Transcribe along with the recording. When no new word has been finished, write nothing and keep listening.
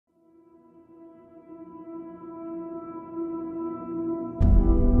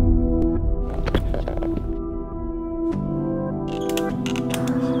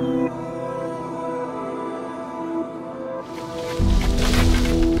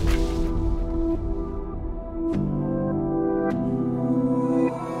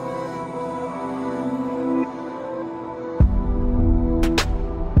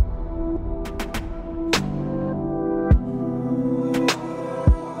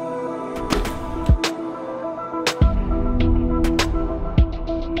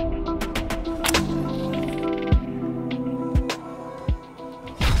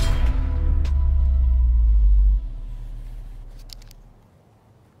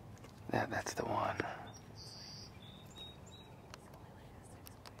Yeah, that's the one.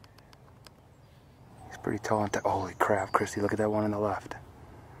 He's pretty tall. Holy crap, Christy, look at that one on the left.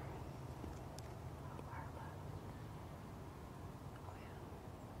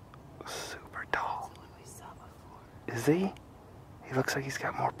 Super tall. Is he? He looks like he's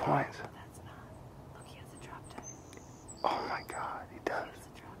got more points. That's not. Look, he has a drop-tine. Oh my god, he does. He has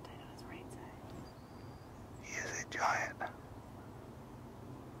a drop-tine on his right side. He is a giant.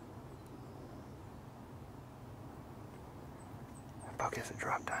 That buck has a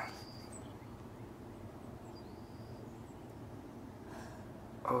drop-tine.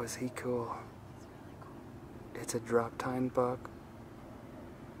 Oh, is he cool? He's really cool. It's a drop-tine buck.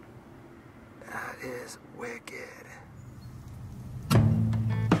 That is wicked.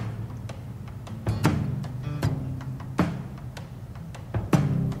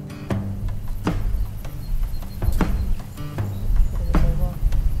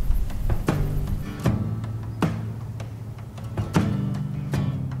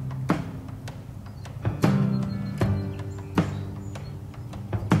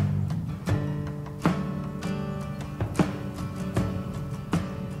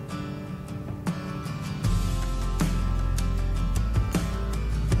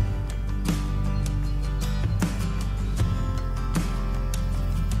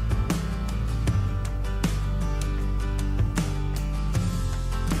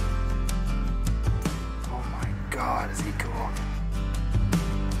 God, is he cool.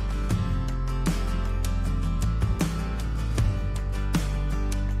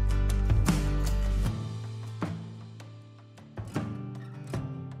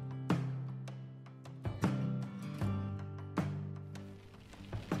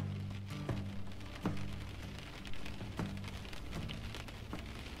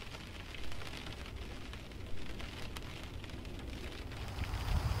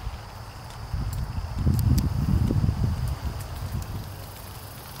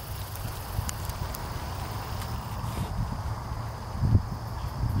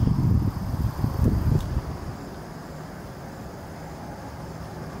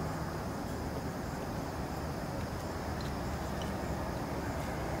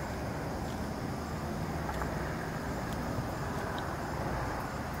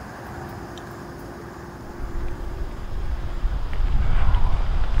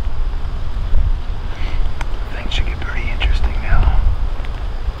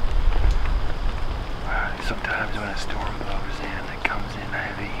 Sometimes when a storm blows in, it comes in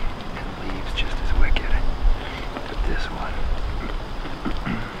heavy and leaves just as wicked. But this one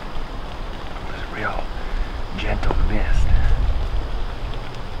was real gentle mist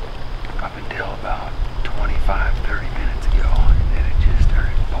up until about 25-30 minutes ago, and then it just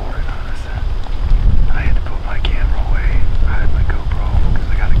started pouring on us. I had to put my camera away. I had my GoPro because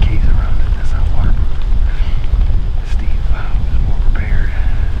I got a case around it that's not waterproof. Steve was more prepared.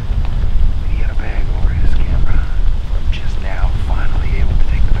 He had a bag over his camera. I'm just now finally able to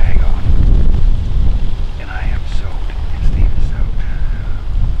take the bag off. And I am soaked, and Steve is soaked.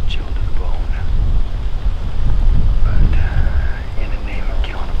 Chilled to the bone. But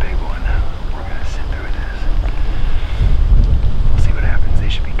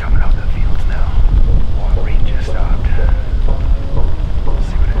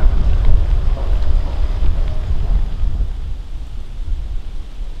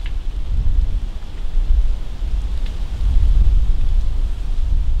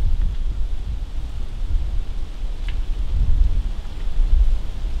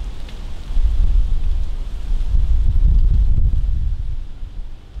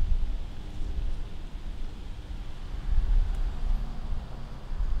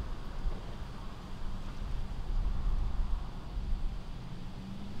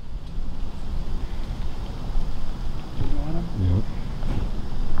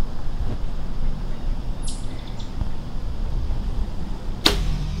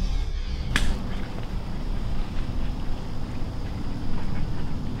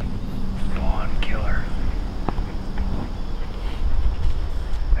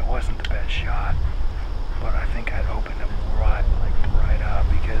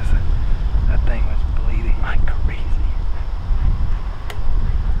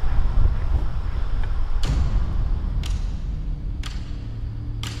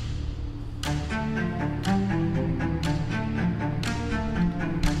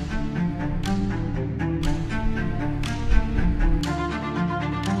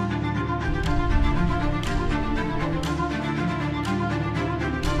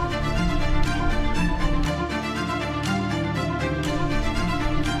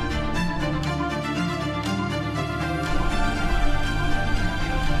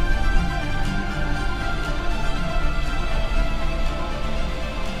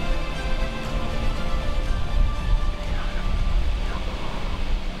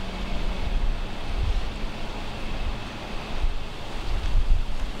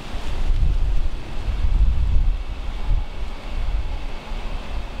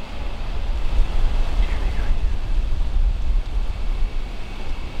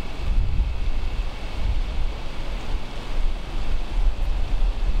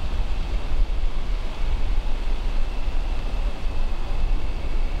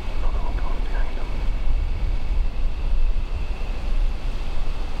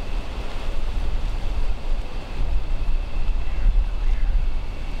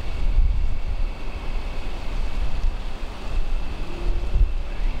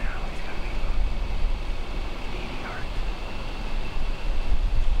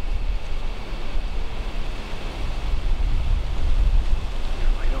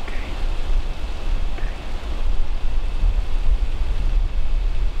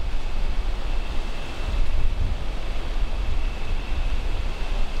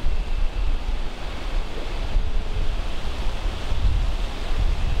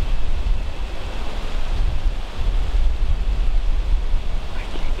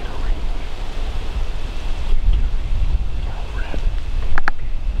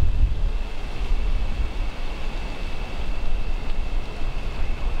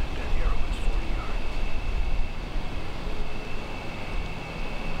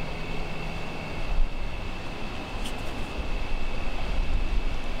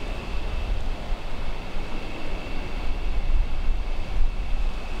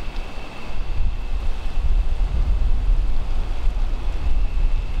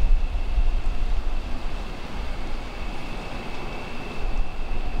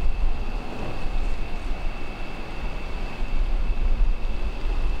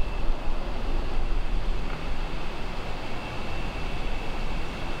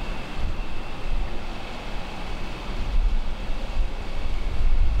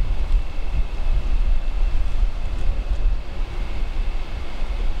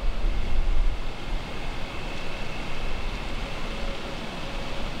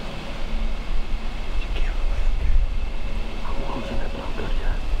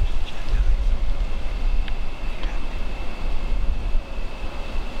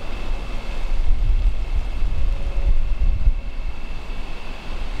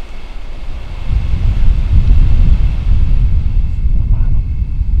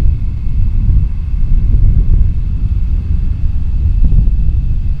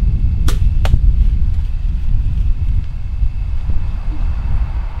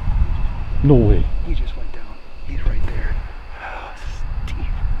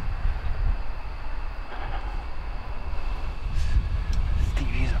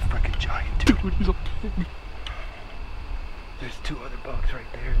freaking giant too. Dude, he's a pig. There's two other bucks right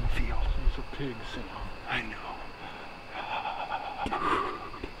there in the field. He's a pig, Sam. I know.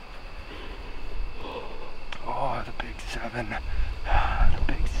 Oh, the big seven. The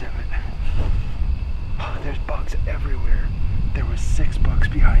big seven. Oh, there's bucks everywhere. There was 6 bucks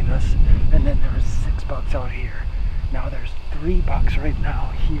behind us, and then there was 6 bucks out here. Now there's 3 bucks right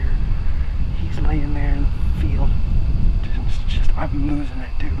now here. He's laying there in the field. It's just, I'm losing it,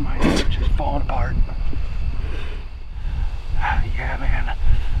 dude. My head's just falling apart. Yeah, man,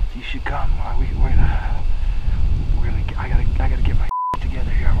 you should come. We're gonna. I gotta get my together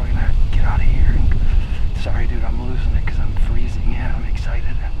here. We're gonna get out of here. Sorry, dude, I'm losing it because I'm freezing. Yeah, I'm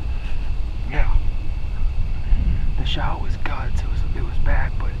excited. Yeah. The shot was guts. It was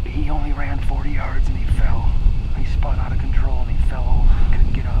bad, but he only ran 40 yards and he fell. He spun out of control and he fell over. He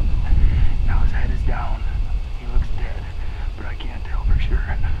couldn't get up. Now his head is down. He looks dead, but I can't tell for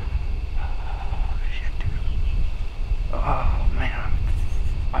sure. Oh, shit, dude. Oh, man.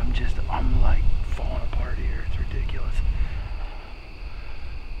 I'm like falling apart here. It's ridiculous.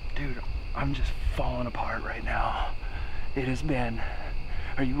 Dude, I'm just falling apart right now. It has been,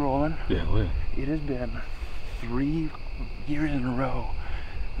 are you rolling? Yeah, well. It has been 3 years in a row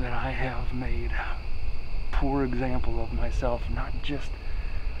that I have made a poor example of myself, not just,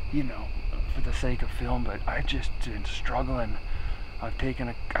 you know, for the sake of film, but I just been struggling. I've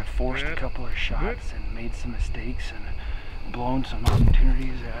forced a couple of shots and made some mistakes and blown some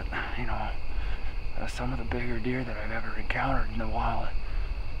opportunities at, you know, some of the bigger deer that I've ever encountered in the wild.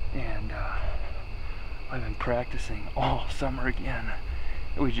 And I've been practicing all summer again.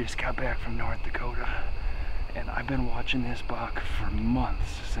 We just got back from North Dakota, and I've been watching this buck for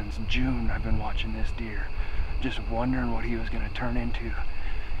months. Since June, I've been watching this deer, just wondering what he was going to turn into.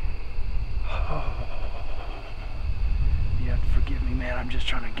 Oh. You have to forgive me, man. I'm just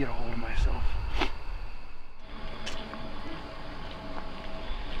trying to get a hold of myself.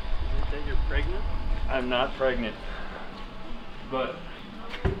 That you're pregnant? I'm not pregnant. But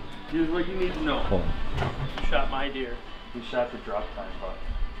here's what you need to know. You shot my deer. You shot the DROP-TINE buck.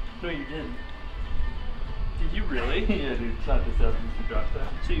 No, you didn't. Did you really? Yeah, dude, shot this up with the DROP-TINE.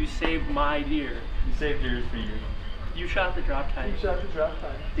 So you saved my deer. You saved yours for you. You shot the DROP-TINE. You shot the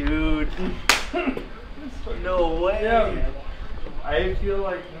DROP-TINE. Dude. No way. Yeah, man. I feel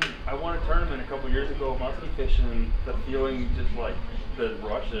like I won a tournament a couple years ago musky fishing, and the feeling just like the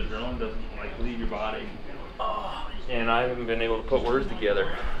rush, the adrenaline doesn't like leave your body. Oh, and I haven't been able to put words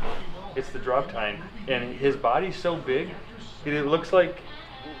together. It's the DROP-TINE, and his body's so big, it looks like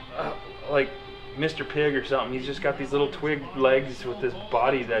Mr. Pig or something. He's just got these little twig legs with this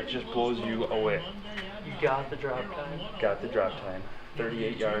body that just blows you away. You got the DROP-TINE? Got the DROP-TINE.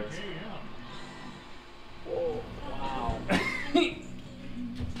 38 yards. Whoa, wow.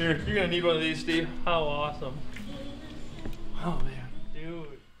 Here, you're gonna need one of these, Steve. How awesome. Oh man.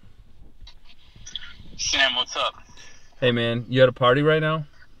 Dude. Sam, what's up? Hey man, you at a party right now?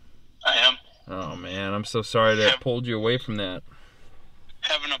 I am. Oh man, I'm so sorry that I pulled you away from that.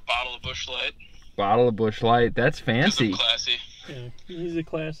 Having a bottle of Busch Light. Bottle of Busch Light, that's fancy. I'm classy. Yeah, he's a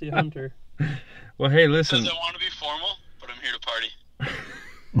classy hunter. Well, hey, listen. Because I want to be formal, but I'm here to party.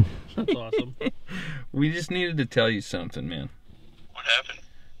 That's awesome. We just needed to tell you something, man. What happened?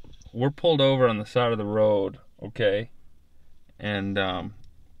 We're pulled over on the side of the road, okay? And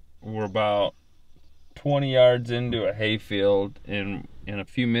we're about 20 yards into a hayfield. In a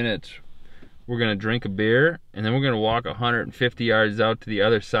few minutes, we're going to drink a beer, and then we're going to walk 150 yards out to the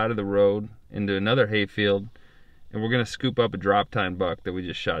other side of the road into another hayfield, and we're going to scoop up a DROP-TINE buck that we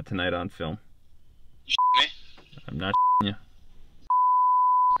just shot tonight on film. You me? I'm not you.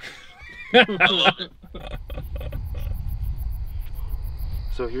 I love it.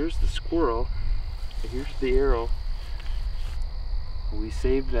 So here's the squirrel, here's the arrow. We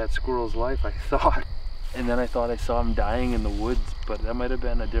saved that squirrel's life, I thought. And then I thought I saw him dying in the woods, but that might have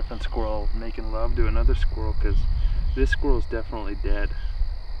been a different squirrel making love to another squirrel, because this squirrel's definitely dead.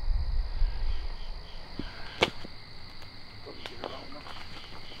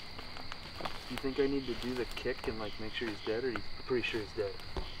 You think I need to do the kick and like make sure he's dead, or are you pretty sure he's dead?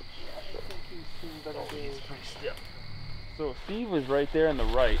 He's pretty still. So Steve was right there on the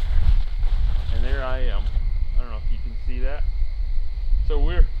right, and there I am. I don't know if you can see that. So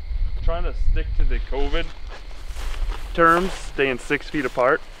we're trying to stick to the COVID terms, staying 6 feet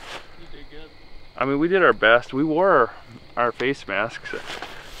apart. You did good. I mean, we did our best. We wore our face masks.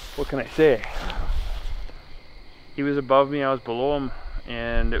 What can I say? He was above me, I was below him,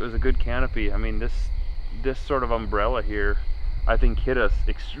 and it was a good canopy. I mean, this sort of umbrella here, I think, hit us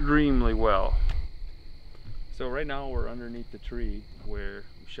extremely well. So right now we're underneath the tree where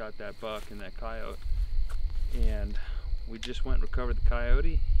we shot that buck and that coyote. And we just went and recovered the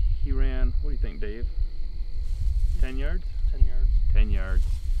coyote. He ran, what do you think, Dave? 10 yards? 10 yards. 10 yards.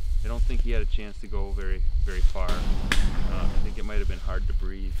 I don't think he had a chance to go very far. I think it might have been hard to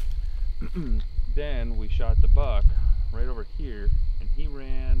breathe. Then we shot the buck right over here, and he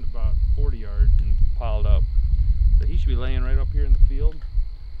ran about 40 yards and piled up. So he should be laying right up here in the field.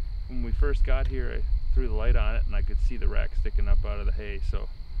 When we first got here, I threw the light on it and I could see the rack sticking up out of the hay. So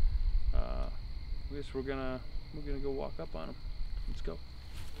I guess we're gonna go walk up on him. Let's go.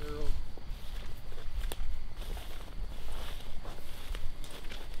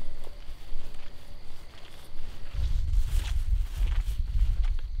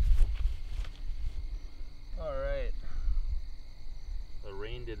 All right. The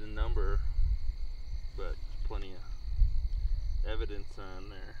rain did a number, but plenty of evidence on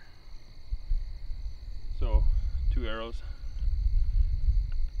there. So 2 arrows.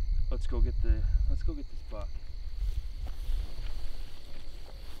 Let's go get this buck.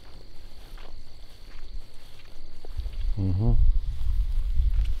 Mm-hmm.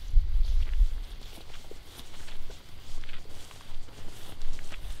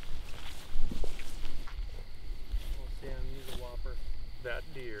 That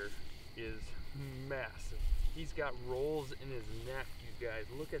deer is massive. He's got rolls in his neck, you guys.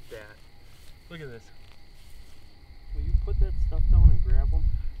 Look at that. Look at this. Will you put that stuff down and grab them?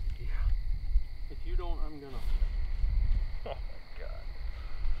 Yeah. If you don't, I'm gonna. Oh my god.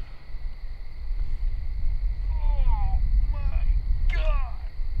 Oh my god.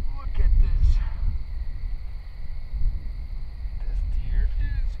 Look at this. This deer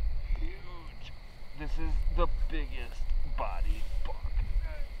is huge. This is the biggest body buck.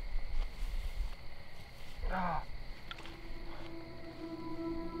 Ah.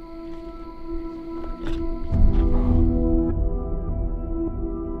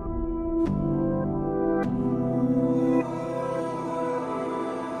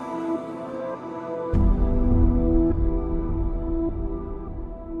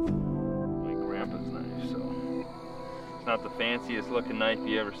 My grandpa's knife, so it's not the fanciest looking knife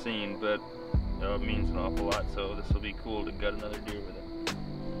you ever seen, but it means an awful lot, so this will be cool to gut another deer with it.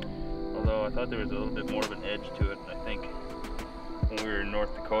 Although I thought there was a little bit more of an edge to it, and I think when we were in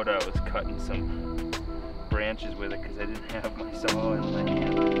North Dakota I was cutting some branches with it because I didn't have my saw in my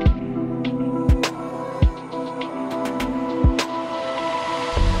hand.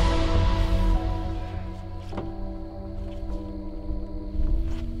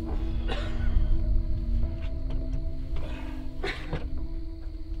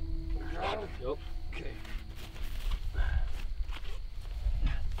 Okay.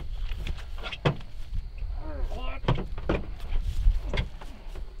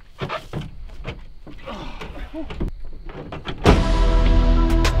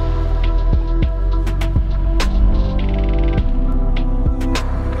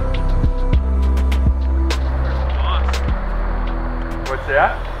 What's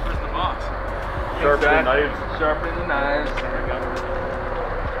that? Where's the box? Sharpening the knives. Sharpening the knives. There we go.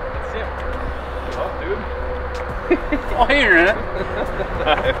 That's it. Oh, dude. Oh, hey, you're in it.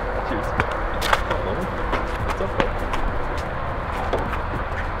 Cheers. What's up, bud?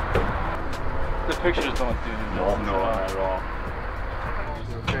 The pictures don't do the No, not at all.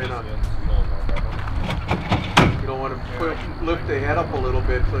 You don't want to lift the head up a little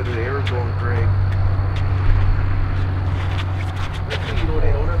bit so the air is going great. You know,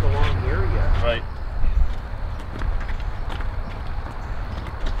 they don't have the long hair yet. Right.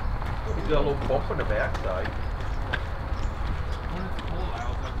 He's got a little bump on the backside.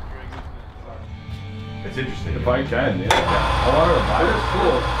 It's interesting. If I can, yeah. I want to buy It's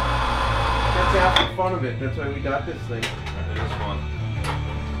cool. That's half the fun of it. That's why we got this thing. It is fun.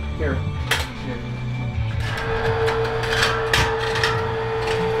 Here.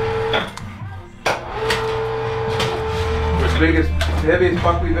 It's the biggest, heaviest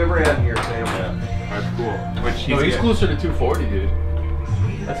buck we've ever had in here, Sam. Yeah, that's cool. Which He's closer to 240, dude.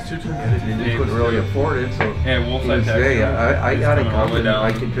 That's 220. They couldn't really afford it, so Yeah, wolf side tax. hey, I got it coming all the way covered. down.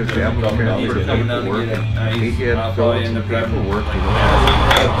 I can just have him coming down. for the He's coming down to paperwork. get it. Nice. He had I'll filled probably out end some up grabbing paperwork. like You know.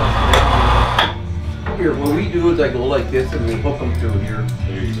 Here, what we do is I go like this and we hook them through here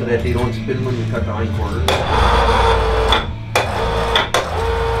so that they don't spin when we cut the hindquarters.